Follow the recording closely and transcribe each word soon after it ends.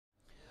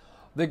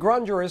The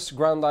Grand Jurist,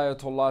 Grand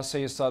Ayatollah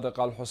SayyidSadiq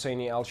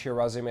al-Husseini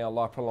al-Shirazi, may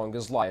Allah prolong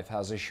his life,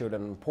 has issued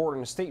an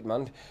important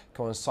statement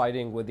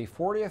coinciding with the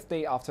 40th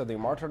day after the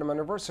martyrdom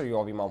anniversary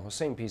of Imam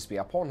Hussein, peace be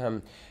upon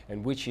him,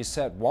 in which he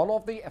said one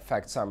of the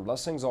effects and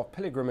blessings of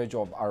pilgrimage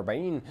of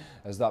Arbaeen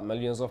is that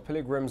millions of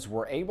pilgrims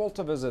were able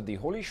to visit the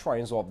holy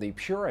shrines of the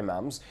pure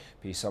imams,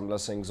 peace and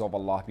blessings of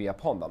Allah be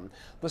upon them.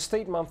 The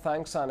statement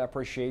thanks and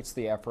appreciates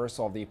the efforts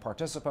of the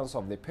participants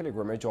of the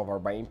pilgrimage of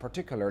Arbaeen,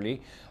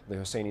 particularly the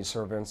Husseini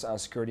servants and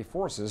security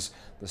forces.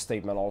 The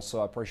statement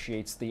also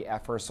appreciates the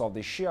efforts of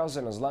the Shias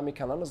in Islamic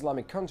and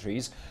non-Islamic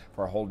countries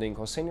for holding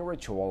Husseini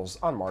rituals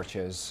and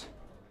marches.